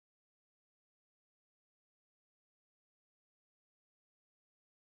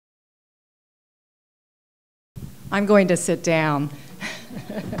I'm going to sit down.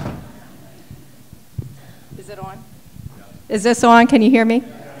 Is it on? Is this on? Can you hear me?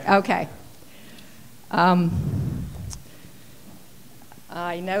 Okay.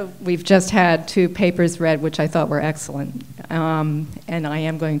 I know we've just had 2 papers read, which I thought were excellent, and I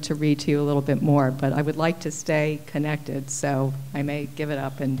am going to read to you a little bit more, but I would like to stay connected, so I may give it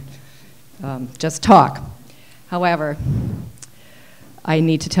up and just talk. However, I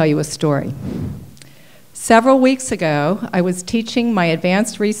need to tell you a story. Several weeks ago, I was teaching my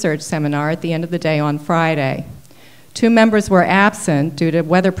advanced research seminar at the end of the day on Friday. 2 members were absent due to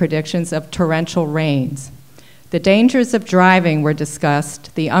weather predictions of torrential rains. The dangers of driving were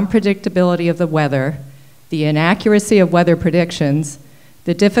discussed, the unpredictability of the weather, the inaccuracy of weather predictions,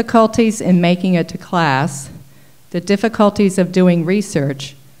 the difficulties in making it to class, the difficulties of doing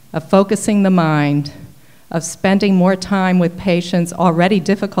research, of focusing the mind, of spending more time with patients already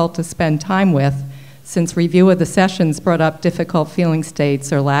difficult to spend time with, since review of the sessions brought up difficult feeling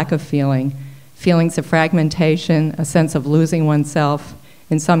states or lack of feeling, feelings of fragmentation, a sense of losing oneself,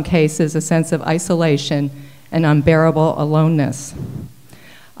 in some cases a sense of isolation, and unbearable aloneness.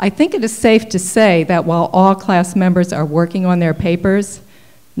 I think it is safe to say that while all class members are working on their papers,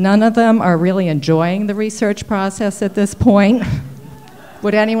 none of them are really enjoying the research process at this point.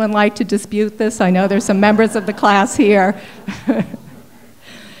 Would anyone like to dispute this? I know there's some members of the class here.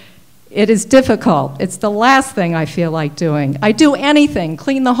 It is difficult. It's the last thing I feel like doing. I do anything,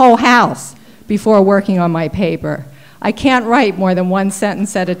 clean the whole house before working on my paper. I can't write more than 1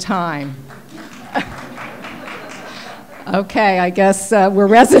 sentence at a time. Okay, I guess we're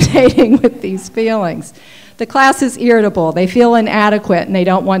resonating with these feelings. The class is irritable. They feel inadequate and they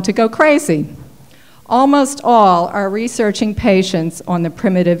don't want to go crazy. Almost all are researching patients on the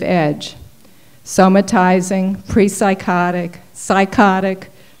primitive edge. Somatizing, pre-psychotic,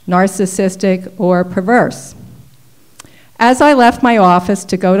 psychotic, narcissistic, or perverse. As I left my office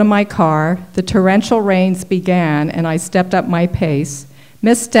to go to my car, the torrential rains began and I stepped up my pace,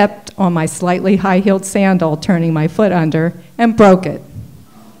 misstepped on my slightly high-heeled sandal, turning my foot under, and broke it.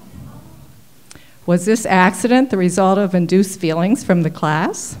 Was this accident the result of induced feelings from the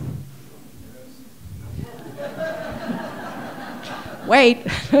class? Wait.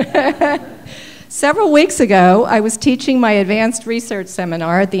 Several weeks ago, I was teaching my advanced research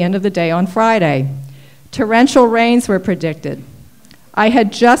seminar at the end of the day on Friday. Torrential rains were predicted. I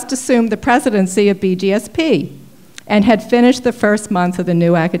had just assumed the presidency of BGSP and had finished the first month of the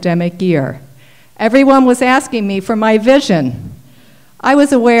new academic year. Everyone was asking me for my vision. I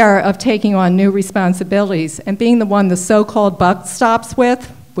was aware of taking on new responsibilities and being the one the so-called buck stops with,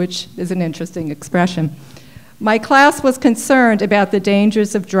 which is an interesting expression. My class was concerned about the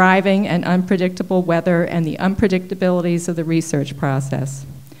dangers of driving and unpredictable weather and the unpredictabilities of the research process.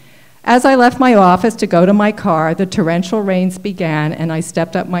 As I left my office to go to my car, the torrential rains began and I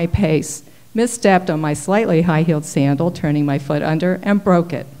stepped up my pace, misstepped on my slightly high-heeled sandal, turning my foot under, and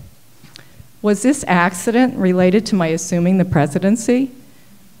broke it. Was this accident related to my assuming the presidency?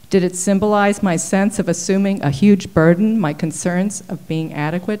 Did it symbolize my sense of assuming a huge burden, my concerns of being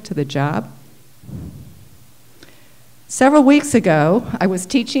adequate to the job? Several weeks ago, I was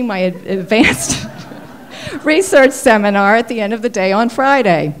teaching my advanced research seminar at the end of the day on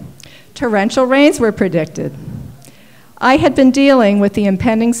Friday. Torrential rains were predicted. I had been dealing with the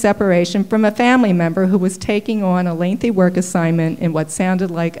impending separation from a family member who was taking on a lengthy work assignment in what sounded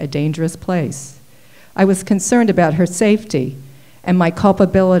like a dangerous place. I was concerned about her safety and my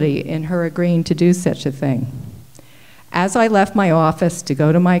culpability in her agreeing to do such a thing. As I left my office to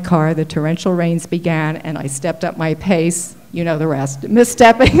go to my car, the torrential rains began and I stepped up my pace, you know the rest,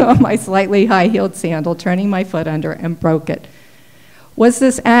 misstepping on my slightly high-heeled sandal, turning my foot under, and broke it. Was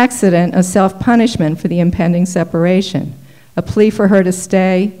this accident a self-punishment for the impending separation? A plea for her to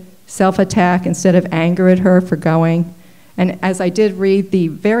stay, self-attack instead of anger at her for going? And as I did read the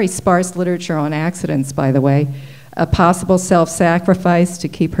very sparse literature on accidents, by the way, a possible self-sacrifice to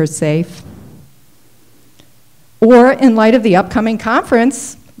keep her safe? Or, in light of the upcoming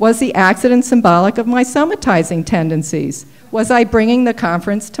conference, was the accident symbolic of my somatizing tendencies? Was I bringing the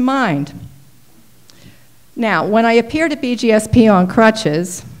conference to mind? Now, when I appeared at BGSP on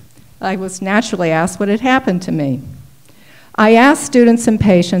crutches, I was naturally asked what had happened to me. I asked students and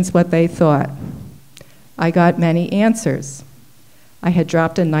patients what they thought. I got many answers. I had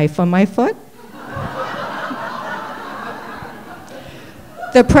dropped a knife on my foot.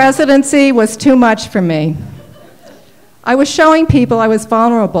 The presidency was too much for me. I was showing people I was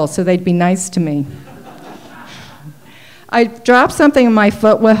vulnerable so they'd be nice to me. I dropped something on my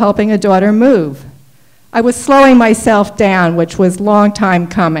foot while helping a daughter move. I was slowing myself down, which was a long time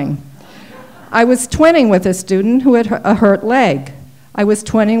coming. I was twinning with a student who had a hurt leg. I was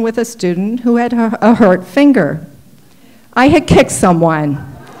twinning with a student who had a hurt finger. I had kicked someone,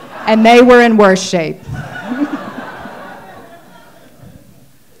 and they were in worse shape.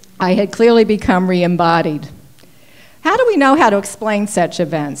 I had clearly become re-embodied. How do we know how to explain such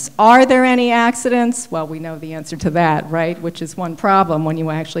events? Are there any accidents? Well, we know the answer to that, right? Which is one problem when you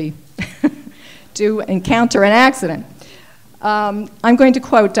actually do encounter an accident. I'm going to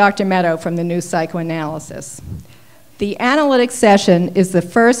quote Dr. Meadow from the New Psychoanalysis. The analytic session is the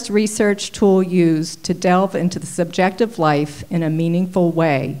first research tool used to delve into the subjective life in a meaningful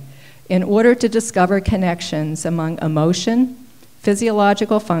way in order to discover connections among emotion,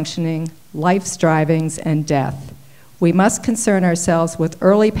 physiological functioning, life strivings, and death. We must concern ourselves with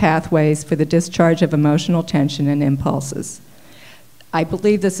early pathways for the discharge of emotional tension and impulses. I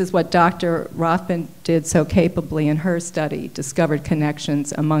believe this is what Dr. Rothman did so capably in her study, discovered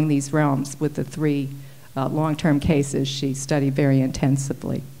connections among these realms with the three long-term cases she studied very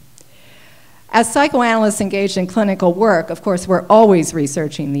intensively. As psychoanalysts engaged in clinical work, of course, we're always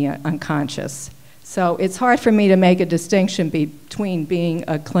researching the unconscious. So it's hard for me to make a distinction between being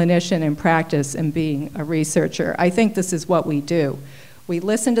a clinician in practice and being a researcher. I think this is what we do. We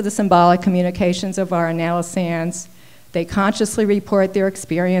listen to the symbolic communications of our analysans. They consciously report their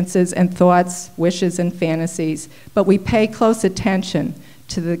experiences and thoughts, wishes, and fantasies, but we pay close attention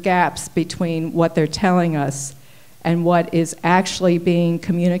to the gaps between what they're telling us and what is actually being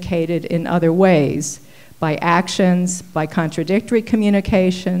communicated in other ways, by actions, by contradictory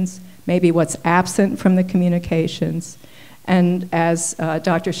communications, maybe what's absent from the communications. And as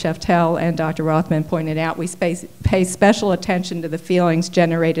Dr. Sheftel and Dr. Rothman pointed out, we pay special attention to the feelings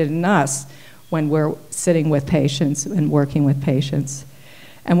generated in us when we're sitting with patients and working with patients.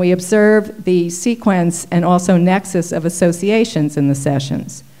 And we observe the sequence and also nexus of associations in the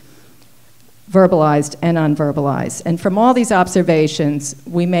sessions, verbalized and unverbalized. And from all these observations,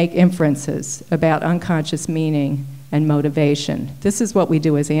 we make inferences about unconscious meaning and motivation. This is what we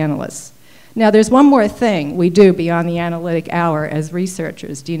do as analysts. Now, there's one more thing we do beyond the analytic hour as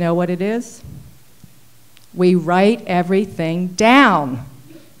researchers. Do you know what it is? We write everything down.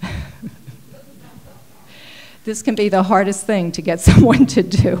 This can be the hardest thing to get someone to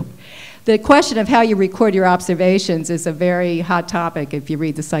do. The question of how you record your observations is a very hot topic if you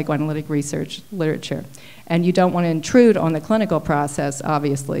read the psychoanalytic research literature. And you don't want to intrude on the clinical process,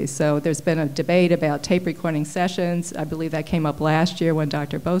 obviously. So there's been a debate about tape recording sessions. I believe that came up last year when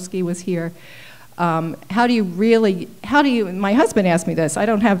Dr. Boski was here. My husband asked me this. I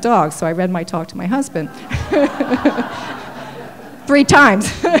don't have dogs, so I read my talk to my husband 3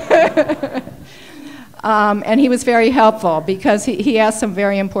 times. And he was very helpful because he asked some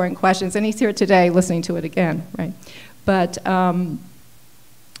very important questions, and he's here today listening to it again, right? But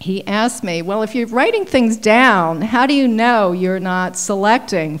he asked me, well, if you're writing things down, how do you know you're not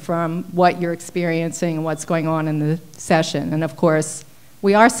selecting from what you're experiencing and what's going on in the session? And of course,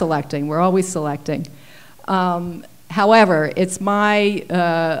 we are selecting. We're always selecting. However, it's my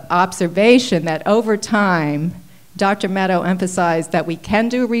observation that over time, Dr. Meadow emphasized that we can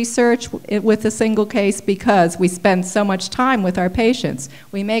do research with a single case because we spend so much time with our patients.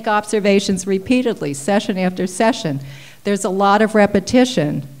 We make observations repeatedly, session after session. There's a lot of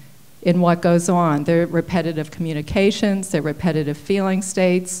repetition in what goes on. There are repetitive communications, there are repetitive feeling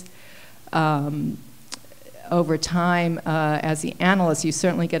states. Over time, as the analyst, you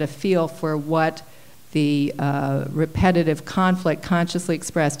certainly get a feel for what the repetitive conflict, consciously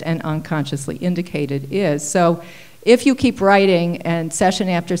expressed and unconsciously indicated, is. So if you keep writing and session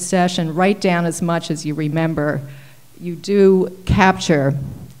after session, write down as much as you remember, you do capture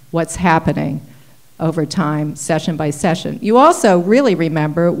what's happening over time, session by session. You also really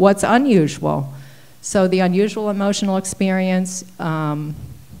remember what's unusual. So the unusual emotional experience, the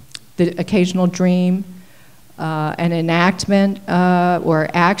occasional dream, an enactment or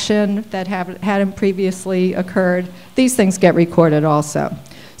action that hadn't previously occurred. These things get recorded also.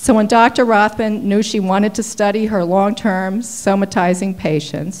 So when Dr. Rothman knew she wanted to study her long-term somatizing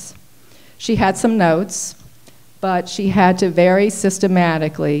patients, she had some notes, but she had to very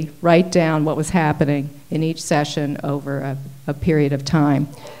systematically write down what was happening in each session over a period of time.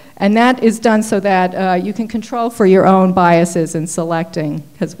 And that is done so that you can control for your own biases in selecting,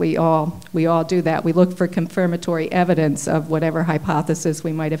 because we all do that. We look for confirmatory evidence of whatever hypothesis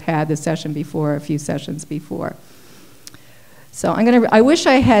we might have had the session before, a few sessions before. So I wish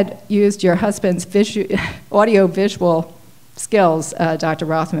I had used your husband's audio-visual skills, Dr.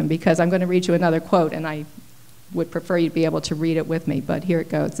 Rothman, because I'm going to read you another quote, and I would prefer you to be able to read it with me, but here it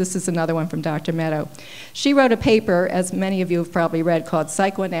goes. This is another one from Dr. Meadow. She wrote a paper, as many of you have probably read, called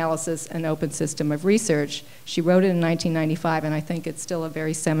Psychoanalysis, an Open System of Research. She wrote it in 1995, and I think it's still a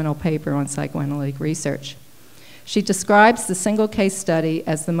very seminal paper on psychoanalytic research. She describes the single case study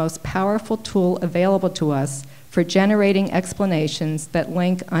as the most powerful tool available to us for generating explanations that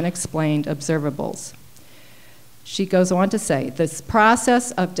link unexplained observables. She goes on to say, this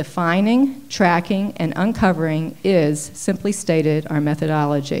process of defining, tracking, and uncovering is, simply stated, our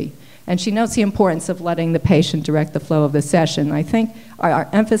methodology. And she notes the importance of letting the patient direct the flow of the session. I think our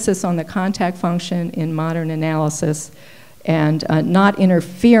emphasis on the contact function in modern analysis and not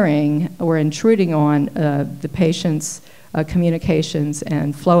interfering or intruding on the patient's communications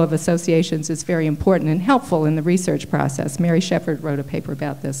and flow of associations is very important and helpful in the research process. Mary Shepard wrote a paper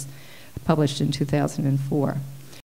about this, published in 2004.